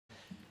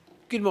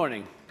Good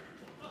morning.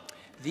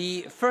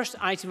 The first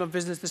item of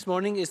business this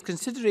morning is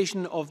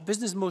consideration of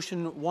Business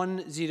Motion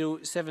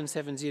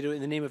 10770 in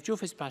the name of Joe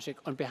Fitzpatrick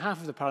on behalf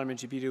of the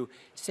Parliamentary Bureau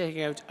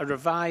setting out a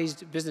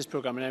revised business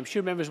programme. And I'm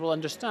sure members will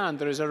understand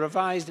there is a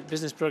revised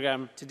business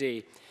programme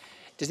today.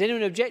 Does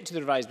anyone object to the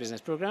revised business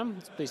programme?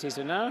 Please say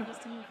so now.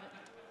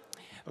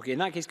 Okay, in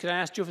that case, could I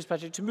ask Joe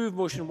Fitzpatrick to move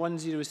motion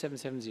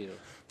 10770?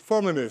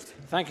 Formally moved.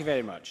 Thank you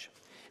very much.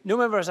 No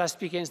member has asked to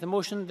speak against the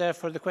motion.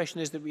 Therefore, the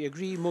question is that we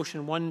agree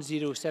motion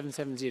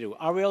 10770.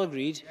 Are we all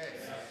agreed? Yes.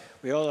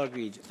 We all are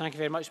agreed. Thank you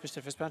very much,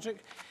 Mr Fitzpatrick.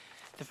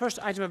 The first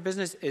item of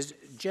business is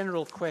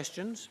general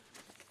questions.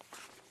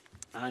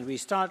 And we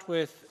start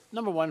with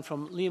number 1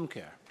 from Liam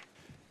Kerr.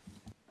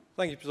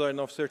 Thank you, Presiding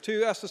Officer.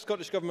 To ask the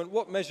Scottish Government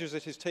what measures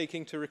it is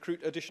taking to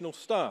recruit additional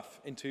staff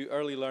into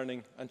early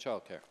learning and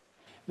childcare.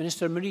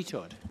 Minister Marie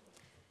Todd.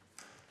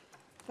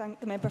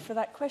 Thank the member for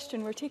that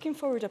question. We're taking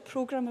forward a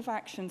programme of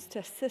actions to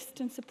assist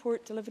and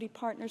support delivery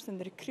partners in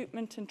the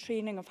recruitment and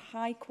training of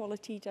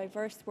high-quality,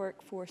 diverse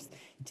workforce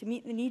to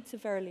meet the needs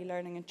of early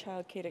learning and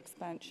childcare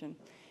expansion.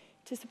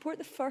 To support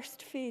the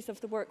first phase of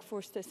the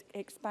workforce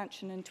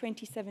expansion in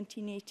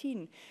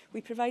 2017-18,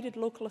 we provided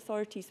local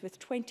authorities with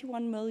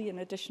 21 million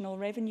additional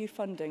revenue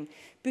funding,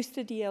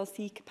 boosted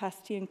ELC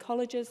capacity in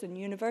colleges and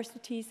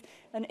universities,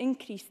 and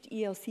increased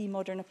ELC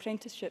modern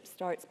apprenticeship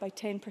starts by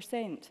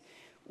 10%.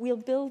 We'll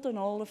build on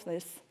all of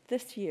this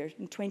year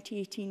in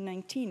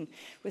 2018-19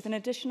 with an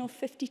additional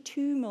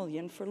 52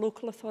 million for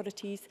local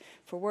authorities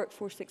for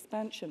workforce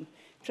expansion,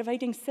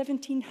 providing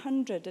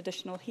 1,700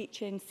 additional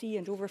HNC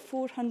and over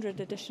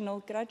 400 additional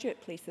graduate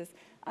places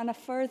and a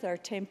further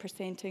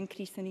 10%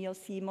 increase in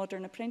ELC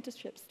modern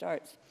apprenticeship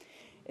starts.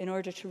 In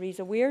order to raise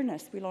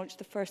awareness, we launched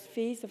the first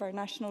phase of our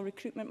national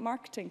recruitment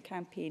marketing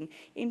campaign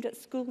aimed at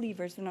school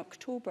leavers in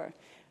October.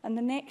 And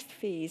the next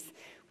phase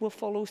will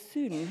follow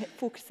soon,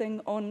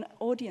 focusing on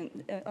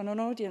an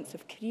audience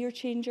of career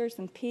changers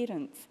and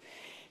parents.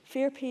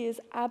 Fair pay is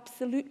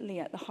absolutely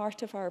at the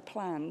heart of our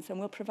plans and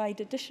will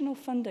provide additional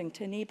funding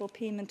to enable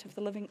payment of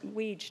the living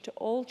wage to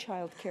all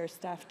childcare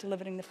staff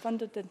delivering the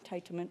funded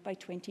entitlement by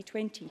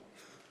 2020.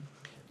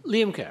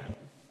 Liam Kerr.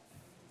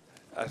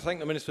 I thank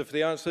the Minister for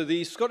the answer.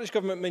 The Scottish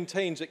Government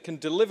maintains it can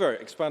deliver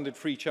expanded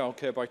free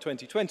childcare by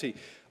 2020.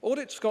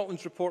 Audit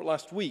Scotland's report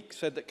last week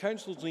said that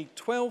councils need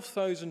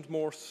 12,000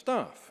 more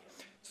staff.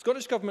 The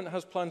Scottish Government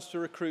has plans to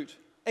recruit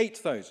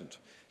 8,000.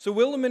 So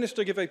will the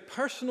Minister give a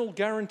personal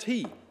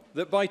guarantee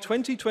that by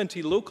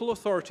 2020 local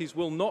authorities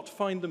will not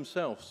find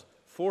themselves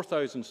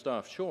 4,000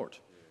 staff short?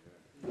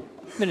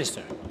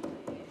 Minister.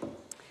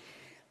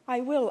 I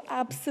will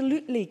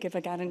absolutely give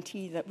a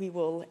guarantee that we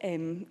will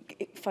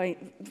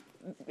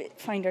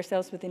find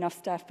ourselves with enough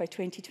staff by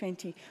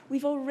 2020.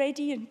 We've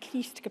already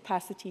increased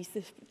capacities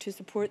to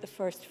support the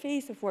first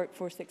phase of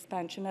workforce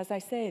expansion, as I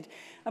said,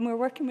 and we're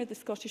working with the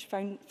Scottish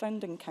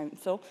Founding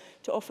Council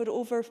to offer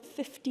over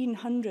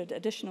 1,500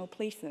 additional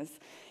places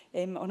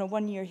on a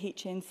one-year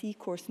HNC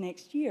course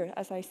next year.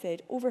 As I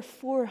said, over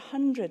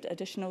 400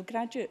 additional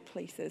graduate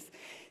places.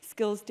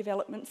 Skills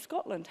Development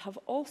Scotland have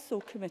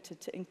also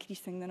committed to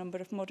increasing the number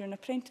of modern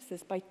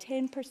apprentices by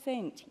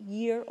 10%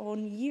 year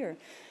on year.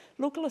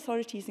 Local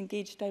authorities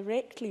engage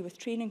directly with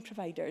training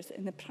providers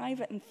in the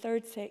private and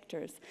third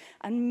sectors,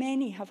 and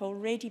many have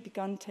already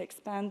begun to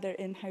expand their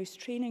in-house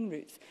training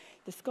routes.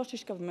 The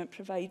Scottish Government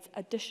provides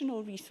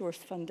additional resource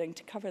funding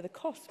to cover the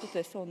cost of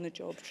this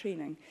on-the-job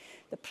training.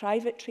 The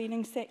private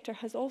training sector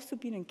has also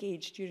been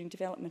engaged during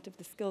development of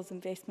the Skills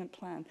Investment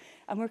Plan,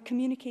 and we're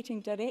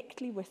communicating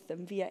directly with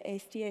them via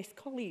SDS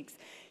colleagues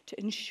to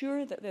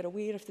ensure that they're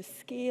aware of the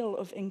scale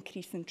of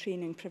increase in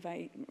training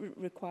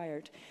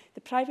required.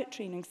 The private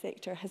training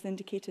sector has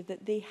indicated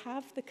that they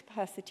have the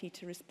capacity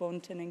to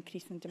respond to an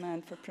increase in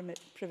demand for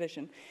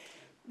provision.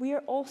 We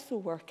are also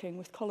working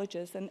with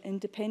colleges and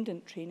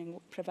independent training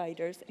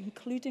providers,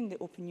 including the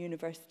Open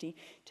University,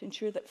 to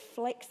ensure that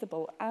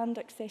flexible and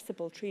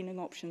accessible training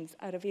options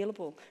are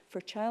available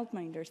for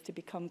childminders to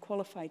become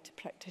qualified to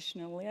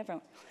practitioner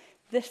level.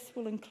 This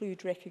will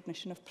include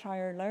recognition of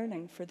prior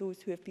learning for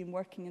those who have been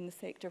working in the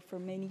sector for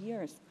many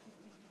years.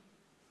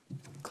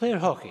 Claire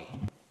Hockey.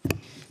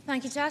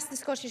 Thank you. To ask the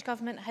Scottish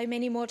Government how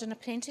many modern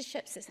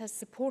apprenticeships it has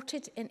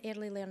supported in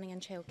early learning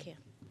and childcare.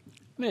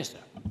 Minister.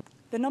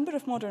 The number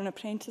of modern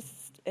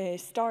apprentice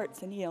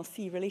starts in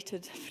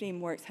ELC-related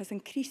frameworks has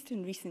increased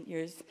in recent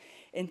years.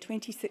 In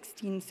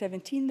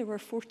 2016-17, there were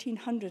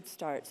 1,400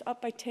 starts,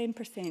 up by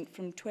 10%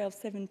 from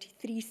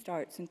 1,273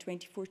 starts in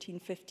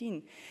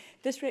 2014-15.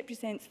 This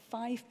represents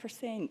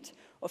 5%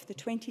 of the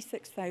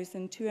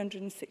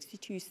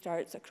 26,262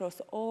 starts across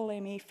all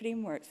MA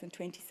frameworks in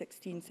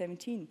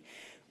 2016-17.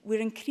 We're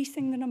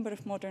increasing the number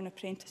of modern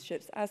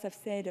apprenticeships, as I've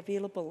said,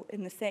 available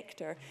in the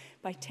sector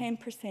by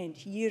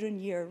 10% year on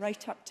year,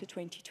 right up to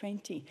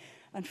 2020.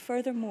 And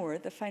furthermore,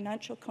 the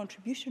financial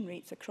contribution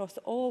rates across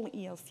all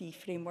ELC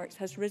frameworks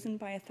has risen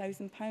by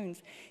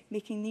 £1,000,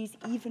 making these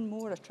even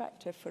more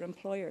attractive for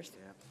employers.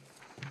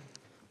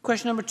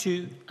 Question number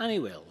 2, Annie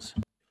Wells.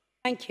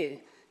 Thank you.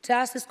 To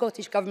ask the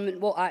Scottish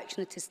Government what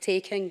action it is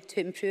taking to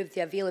improve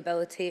the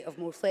availability of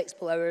more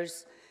flexible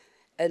hours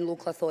in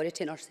local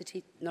authority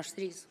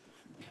nurseries?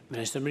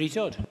 Minister Marie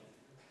Todd.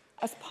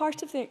 As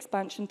part of the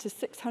expansion to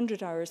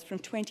 600 hours from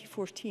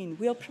 2014,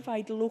 we'll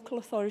provide local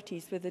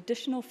authorities with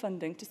additional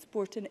funding to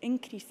support an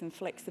increase in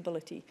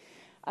flexibility.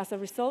 As a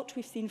result,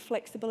 we've seen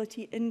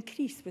flexibility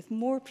increase, with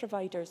more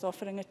providers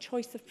offering a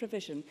choice of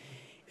provision,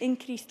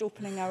 increased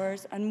opening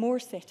hours and more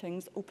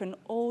settings open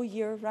all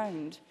year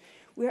round.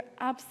 We're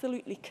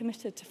absolutely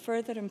committed to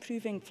further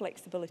improving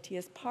flexibility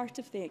as part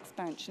of the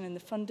expansion in the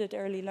funded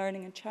early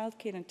learning and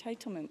childcare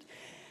entitlement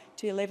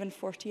to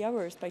 1140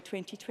 hours by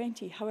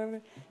 2020.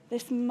 However,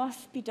 this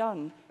must be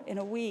done in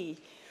a way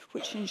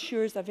which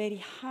ensures a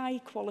very high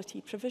quality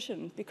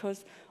provision,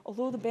 because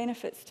although the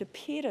benefits to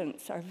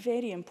parents are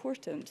very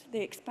important,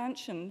 the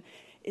expansion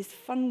is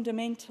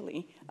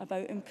fundamentally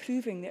about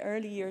improving the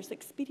early years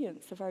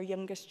experience of our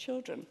youngest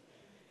children.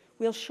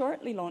 We'll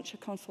shortly launch a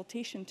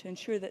consultation to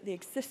ensure that the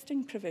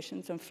existing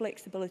provisions on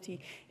flexibility,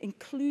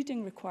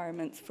 including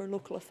requirements for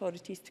local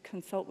authorities to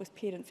consult with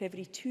parents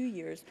every 2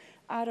 years,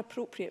 are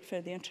appropriate for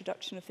the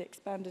introduction of the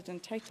expanded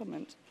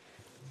entitlement.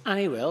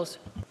 Annie Wells.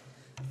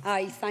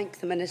 I thank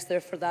the Minister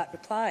for that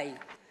reply,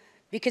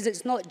 because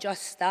it's not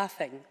just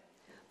staffing.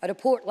 A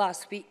report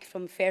last week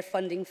from Fair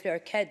Funding for Our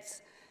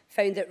Kids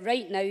found that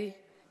right now,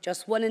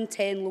 just 1 in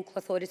 10 local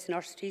authority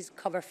nurseries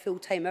cover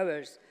full-time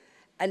hours,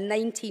 and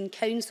 19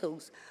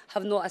 councils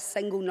have not a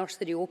single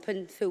nursery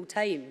open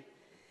full-time.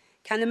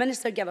 Can the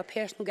Minister give a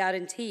personal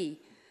guarantee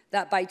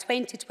that by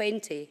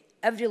 2020,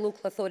 every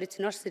local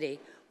authority nursery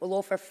will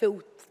offer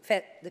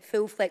the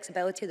full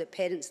flexibility that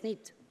parents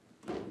need?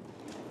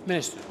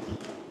 Minister.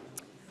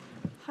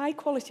 High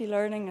quality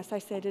learning, as I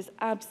said, is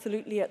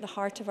absolutely at the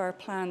heart of our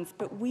plans,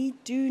 but we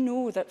do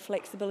know that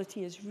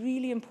flexibility is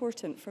really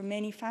important for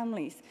many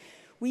families.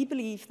 We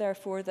believe,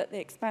 therefore, that the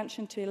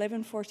expansion to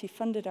 1140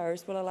 funded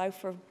hours will allow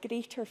for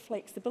greater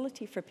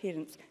flexibility for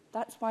parents.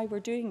 That's why we're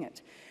doing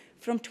it.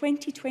 From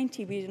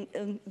 2020, we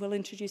will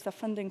introduce a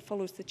funding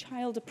follows the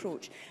child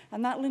approach,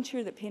 and that will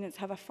ensure that parents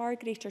have a far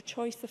greater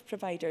choice of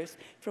providers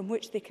from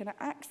which they can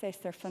access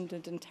their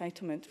funded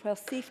entitlement while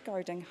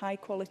safeguarding high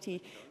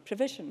quality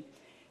provision.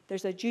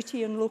 There's a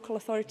duty on local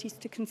authorities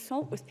to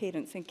consult with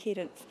parents and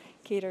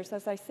carers,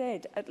 as I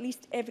said, at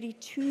least every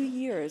 2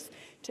 years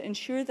to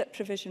ensure that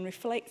provision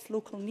reflects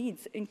local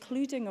needs,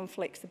 including on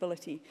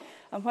flexibility.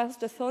 And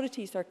whilst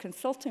authorities are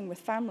consulting with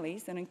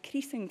families and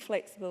increasing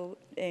flexibility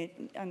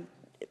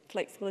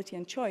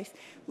and choice,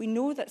 we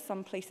know that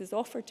some places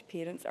offered to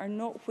parents are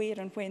not where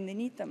and when they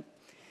need them.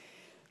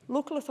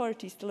 Local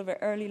authorities deliver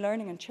early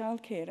learning and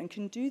childcare and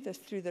can do this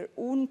through their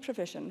own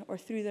provision or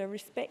through their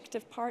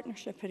respective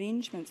partnership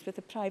arrangements with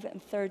the private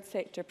and third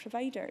sector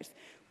providers.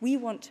 We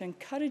want to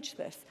encourage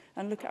this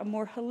and look at a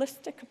more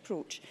holistic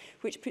approach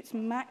which puts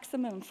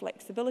maximum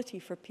flexibility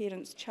for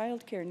parents'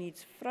 childcare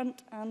needs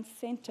front and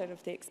centre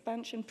of the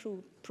expansion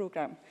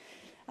programme.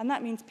 And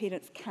that means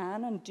parents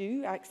can and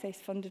do access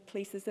funded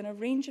places in a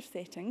range of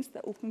settings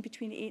that open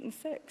between 8 and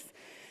 6.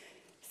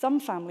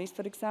 Some families,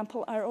 for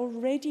example, are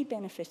already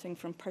benefiting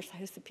from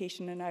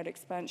participation in our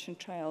expansion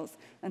trials,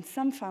 and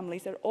some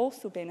families are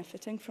also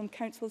benefiting from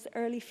Council's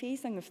early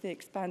phasing of the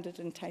expanded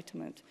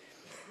entitlement.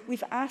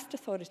 We've asked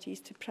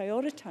authorities to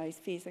prioritise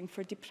phasing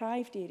for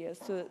deprived areas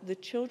so that the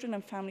children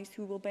and families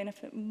who will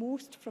benefit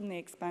most from the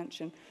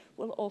expansion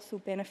will also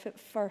benefit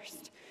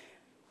first.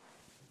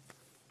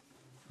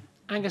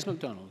 Angus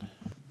MacDonald.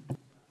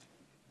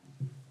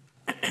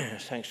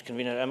 Thanks,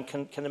 Convener.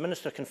 Can the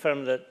Minister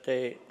confirm that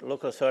the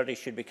local authorities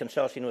should be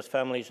consulting with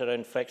families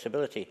around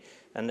flexibility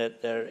and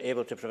that they're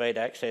able to provide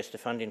access to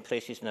funding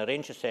places in a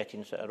range of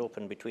settings that are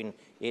open between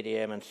 8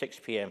 AM and 6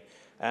 PM?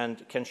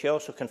 And can she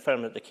also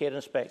confirm that the Care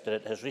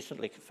Inspectorate has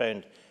recently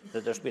found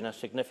that there's been a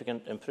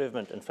significant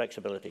improvement in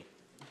flexibility?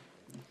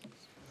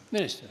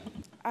 Minister.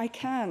 I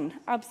can,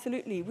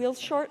 absolutely. We'll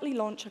shortly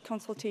launch a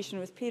consultation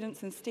with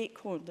parents and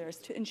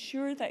stakeholders to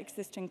ensure that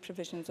existing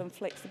provisions on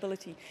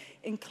flexibility,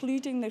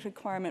 including the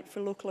requirement for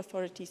local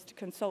authorities to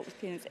consult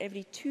with parents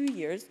every 2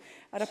 years,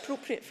 are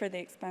appropriate for the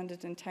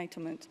expanded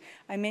entitlement.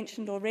 I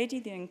mentioned already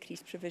the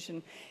increased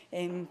provision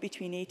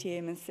between 8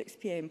 AM and 6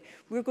 PM.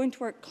 We're going to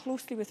work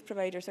closely with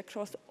providers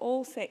across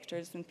all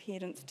sectors and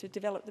parents to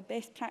develop the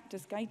best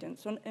practice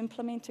guidance on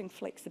implementing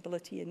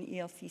flexibility in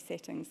ELC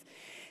settings.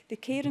 The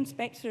Care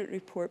Inspectorate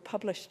report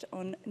published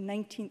on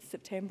 19th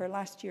September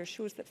last year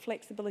shows that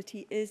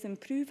flexibility is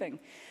improving,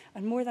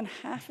 and more than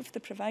half of the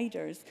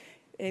providers,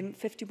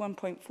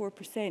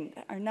 51.4%,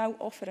 are now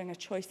offering a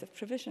choice of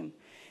provision.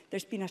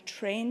 There's been a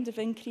trend of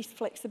increased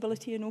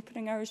flexibility in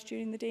opening hours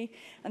during the day,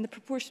 and the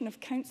proportion of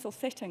council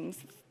settings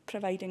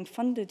providing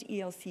funded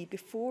ELC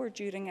before,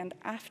 during and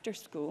after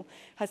school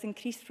has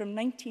increased from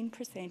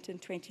 19% in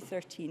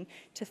 2013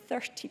 to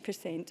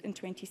 30% in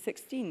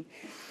 2016.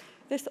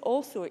 This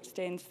also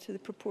extends to the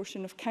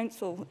proportion of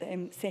council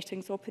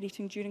settings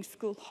operating during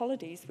school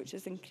holidays, which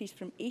has increased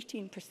from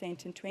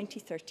 18% in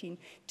 2013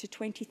 to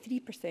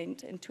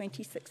 23% in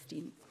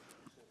 2016.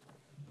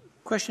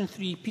 Question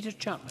 3, Peter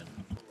Chapman.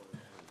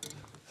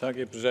 Thank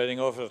you, Presiding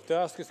Officer. To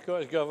ask the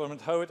Scottish Government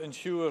how it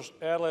ensures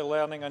early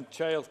learning and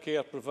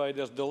childcare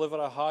providers deliver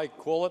a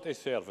high-quality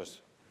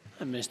service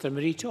And Minister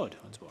Marie Todd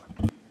once more.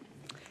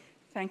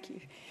 Thank you.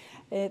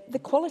 The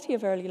quality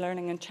of early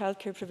learning and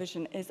childcare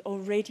provision is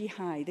already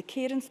high. The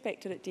Care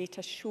Inspectorate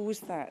data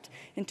shows that.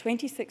 In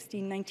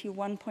 2016,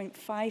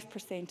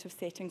 91.5% of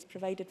settings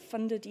provided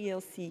funded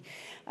ELC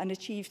and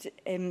achieved,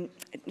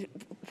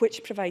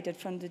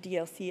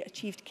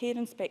 achieved Care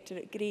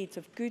Inspectorate grades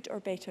of good or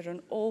better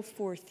on all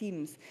 4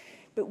 themes.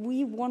 But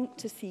we want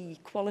to see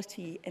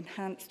quality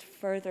enhanced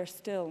further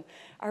still.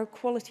 Our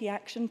Quality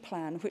Action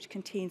Plan, which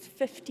contains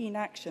 15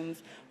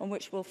 actions on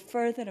which we'll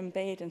further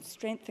embed and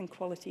strengthen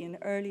quality in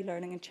early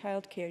learning and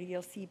childcare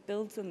ELC,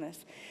 builds on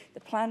this.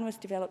 The plan was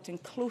developed in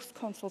close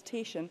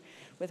consultation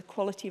with a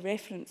quality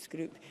reference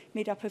group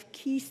made up of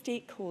key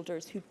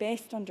stakeholders who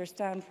best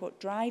understand what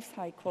drives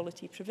high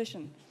quality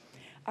provision.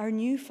 Our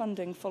new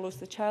funding follows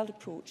the child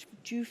approach,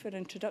 due for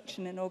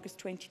introduction in August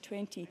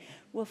 2020,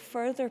 will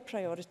further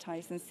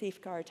prioritise and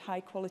safeguard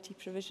high-quality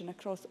provision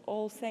across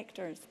all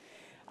sectors.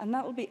 And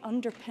that will be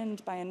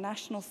underpinned by a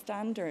national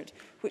standard,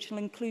 which will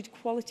include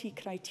quality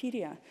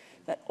criteria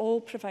that all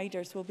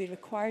providers will be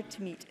required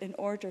to meet in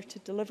order to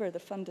deliver the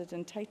funded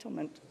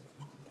entitlement.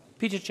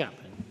 Peter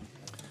Chapman.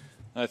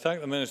 I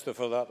thank the Minister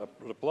for that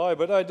reply,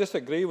 but I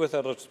disagree with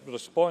her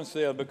response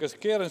there, because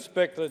Care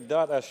Inspectorate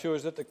data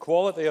shows that the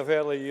quality of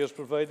early years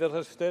providers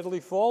has steadily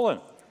fallen,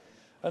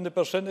 and the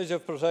percentage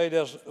of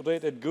providers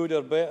rated good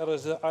or better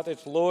is at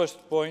its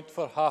lowest point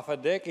for half a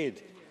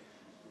decade.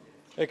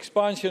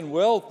 Expansion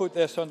will put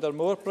this under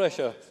more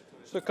pressure.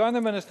 So can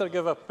the Minister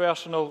give a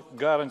personal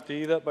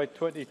guarantee that by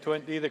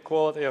 2020 the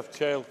quality of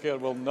childcare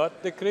will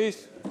not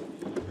decrease?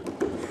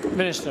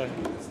 Minister.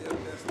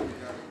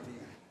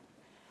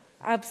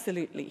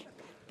 Absolutely.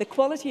 The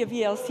quality of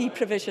ELC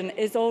provision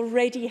is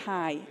already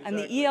high, and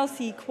the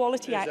ELC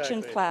Quality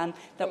Action Plan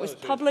that was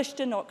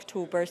published in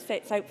October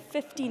sets out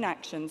 15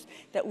 actions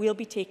that we'll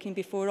be taking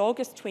before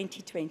August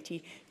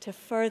 2020 to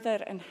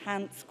further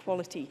enhance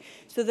quality,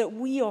 so that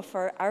we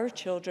offer our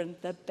children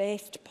the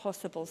best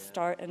possible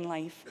start in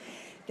life.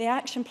 The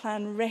action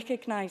plan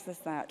recognises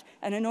that,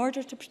 and in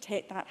order to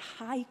protect that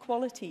high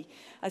quality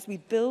as we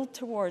build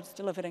towards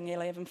delivering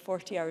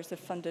 1140 hours of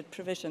funded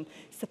provision,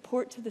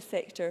 support to the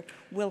sector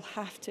will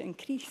have to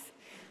increase.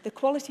 The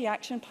Quality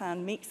Action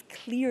Plan makes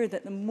clear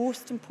that the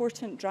most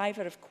important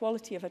driver of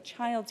quality of a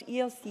child's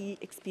ELC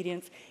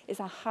experience is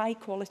a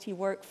high-quality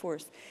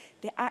workforce.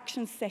 The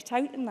actions set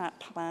out in that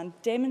plan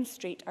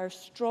demonstrate our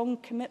strong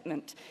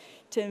commitment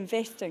to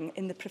investing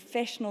in the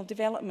professional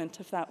development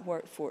of that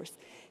workforce.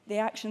 The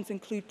actions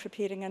include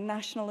preparing a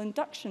national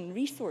induction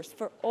resource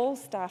for all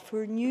staff who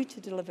are new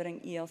to delivering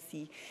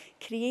ELC,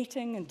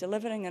 creating and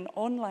delivering an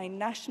online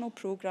national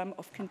programme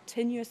of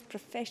continuous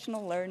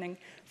professional learning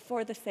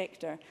for the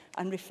sector,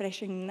 and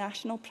refreshing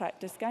national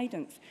practice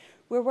guidance.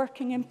 We're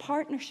working in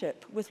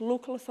partnership with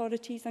local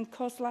authorities and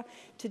COSLA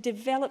to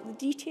develop the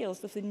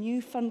details of the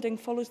new Funding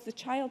Follows the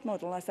Child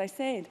model, as I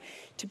said,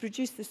 to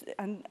produce this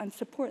and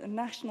support the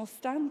national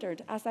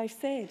standard, as I've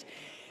said.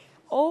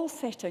 All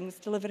settings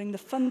delivering the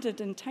funded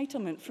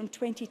entitlement from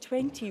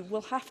 2020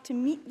 will have to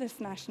meet this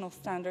national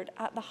standard,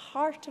 at the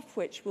heart of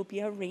which will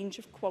be a range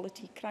of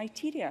quality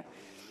criteria.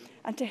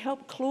 And to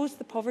help close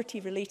the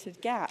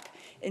poverty-related gap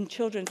in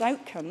children's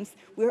outcomes,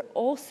 we're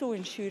also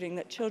ensuring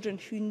that children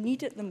who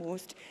need it the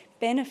most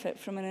benefit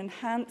from an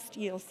enhanced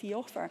ELC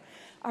offer.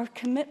 Our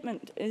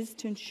commitment is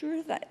to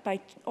ensure that by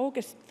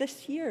August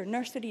this year,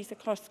 nurseries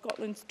across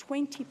Scotland's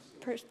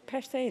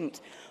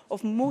 20%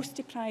 of most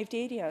deprived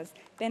areas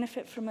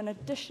benefit from an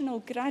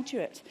additional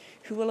graduate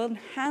who will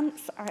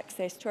enhance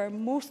access to our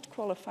most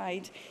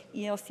qualified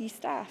ELC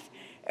staff.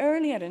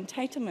 Earlier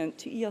entitlement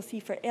to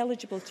ELC for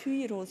eligible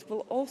 2-year-olds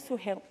will also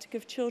help to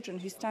give children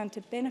who stand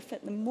to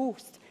benefit the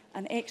most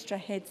an extra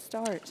head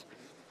start.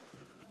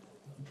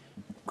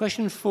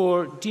 Question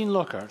for Dean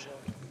Lockhart.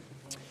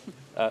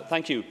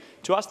 Thank you.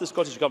 To ask the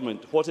Scottish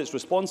Government what its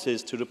response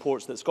is to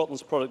reports that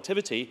Scotland's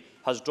productivity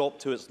has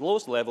dropped to its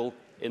lowest level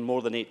in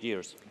more than 8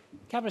 years.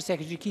 Cabinet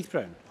Secretary Keith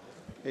Brown.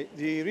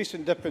 The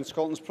recent dip in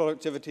Scotland's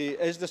productivity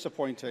is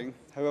disappointing.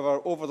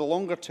 However, over the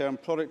longer term,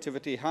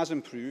 productivity has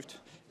improved.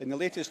 In the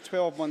latest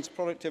 12 months,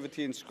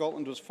 productivity in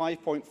Scotland was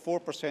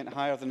 5.4%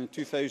 higher than in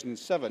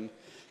 2007,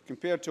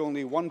 compared to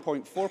only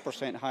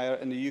 1.4% higher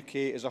in the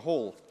UK as a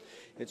whole.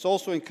 It's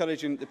also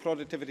encouraging that the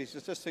productivity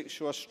statistics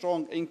show a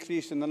strong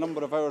increase in the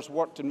number of hours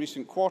worked in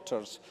recent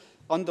quarters,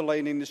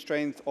 underlining the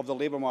strength of the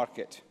labour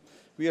market.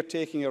 We are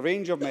taking a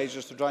range of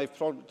measures to drive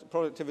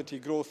productivity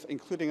growth,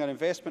 including an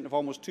investment of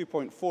almost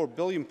 £2.4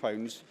 billion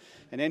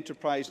in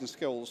enterprise and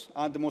skills,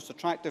 and the most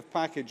attractive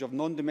package of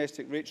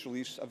non-domestic rates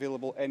reliefs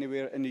available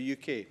anywhere in the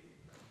UK.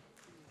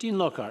 Dean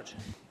Lockhart.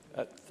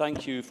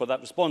 Thank you for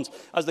that response.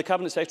 As the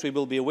Cabinet Secretary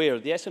will be aware,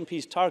 the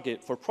SNP's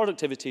target for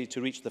productivity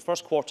to reach the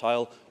first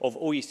quartile of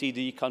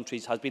OECD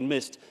countries has been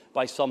missed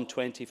by some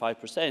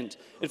 25%.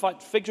 In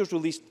fact, figures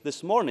released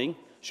this morning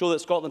show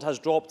that Scotland has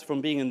dropped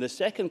from being in the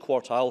second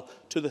quartile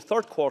to the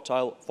third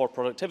quartile for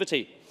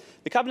productivity.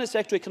 The Cabinet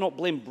Secretary cannot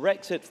blame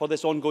Brexit for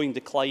this ongoing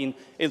decline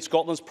in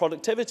Scotland's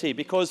productivity,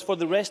 because for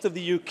the rest of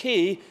the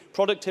UK,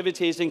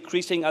 productivity is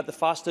increasing at the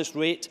fastest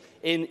rate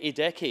in a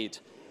decade.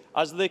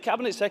 As the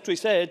Cabinet Secretary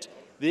said,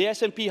 the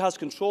SNP has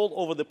control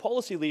over the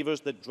policy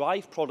levers that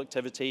drive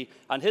productivity,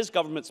 and his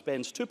government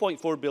spends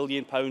 £2.4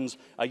 billion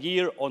a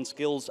year on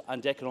skills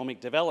and economic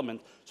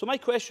development. So my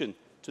question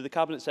to the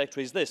Cabinet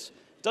Secretary is this: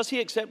 does he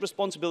accept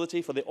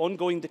responsibility for the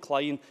ongoing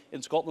decline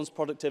in Scotland's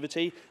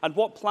productivity, and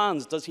what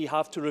plans does he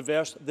have to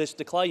reverse this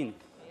decline?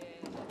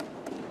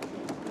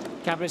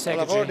 Cabinet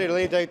Secretary. Well, I've already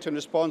laid out in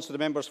response to the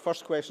member's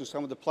first question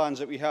some of the plans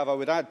that we have. I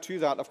would add to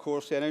that, of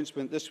course, the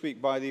announcement this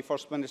week by the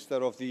First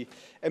Minister of the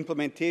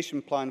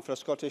implementation plan for a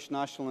Scottish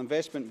National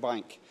Investment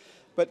Bank.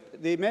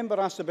 But the member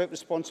asked about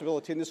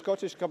responsibility, and the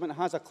Scottish Government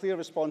has a clear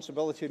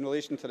responsibility in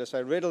relation to this.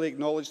 I readily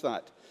acknowledge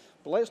that.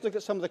 But let's look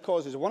at some of the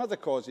causes. One of the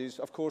causes,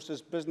 of course,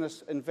 is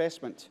business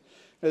investment.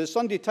 Now, the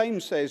Sunday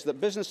Times says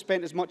that business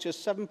spent as much as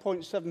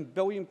 £7.7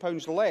 billion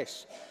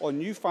less on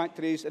new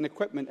factories and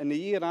equipment in the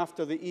year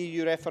after the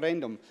EU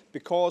referendum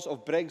because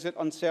of Brexit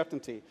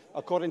uncertainty,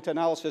 according to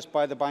analysis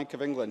by the Bank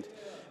of England.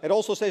 It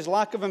also says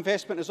lack of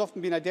investment has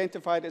often been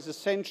identified as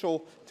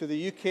essential to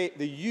the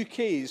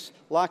UK's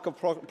lack of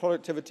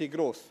productivity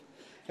growth.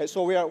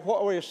 So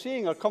what we're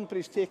seeing are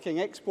companies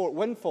taking export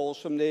windfalls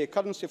from the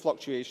currency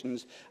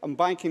fluctuations and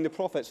banking the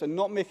profits and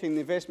not making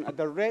the investment, a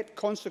direct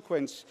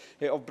consequence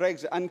of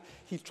Brexit. And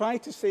he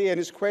tried to say in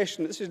his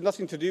question, this has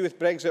nothing to do with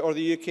Brexit or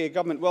the UK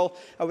government. Well,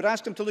 I would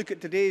ask him to look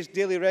at today's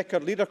Daily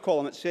Record leader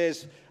column. It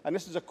says, and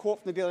this is a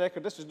quote from the Daily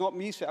Record, this is not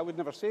me, I would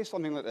never say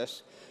something like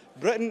this: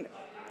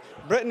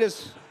 Britain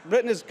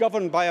is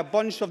governed by a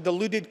bunch of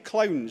deluded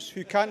clowns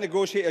who can't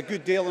negotiate a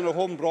good deal on their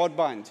home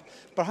broadband.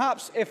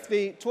 Perhaps if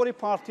the Tory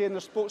party and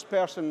their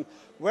spokesperson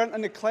weren't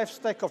in the cleft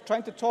stick of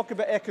trying to talk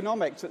about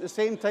economics at the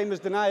same time as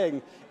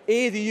denying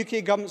A, the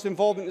UK government's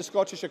involvement in the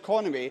Scottish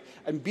economy,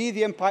 and B,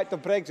 the impact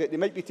of Brexit, they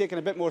might be taken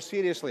a bit more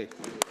seriously.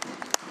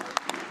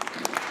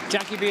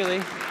 Jackie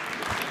Bailey.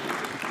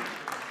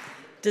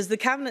 Does the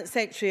Cabinet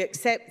Secretary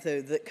accept,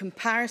 though, that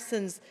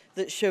comparisons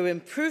that show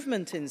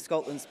improvement in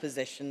Scotland's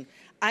position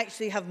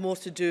actually have more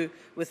to do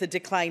with a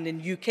decline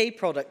in UK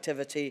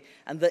productivity,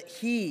 and that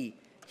he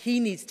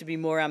needs to be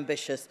more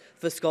ambitious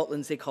for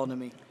Scotland's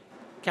economy?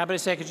 Cabinet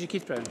Secretary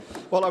Keith Brown.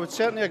 Well, I would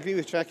certainly agree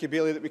with Jackie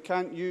Bailey that we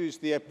can't use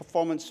the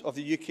performance of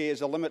the UK as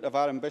a limit of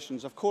our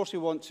ambitions. Of course, we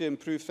want to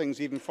improve things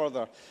even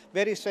further.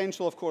 Very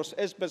essential, of course,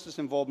 is business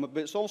involvement,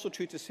 but it's also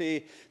true to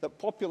say that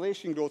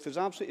population growth is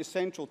absolutely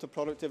essential to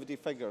productivity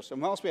figures.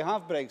 And whilst we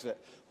have Brexit,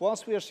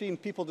 whilst we are seeing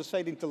people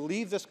deciding to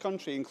leave this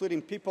country,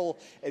 including people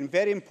in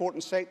very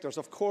important sectors,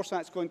 of course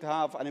that's going to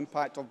have an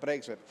impact of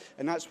Brexit.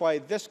 And that's why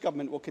this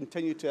government will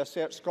continue to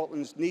assert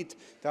Scotland's need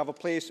to have a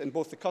place in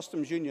both the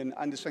customs union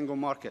and the single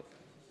market.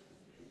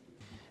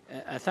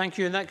 Thank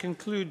you, and that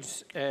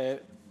concludes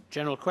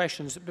general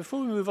questions.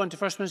 Before we move on to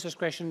First Minister's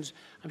questions,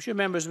 I'm sure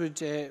members would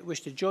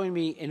wish to join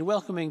me in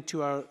welcoming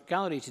to our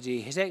gallery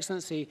today His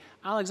Excellency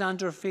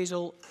Alexander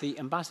Faisal, the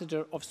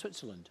Ambassador of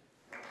Switzerland.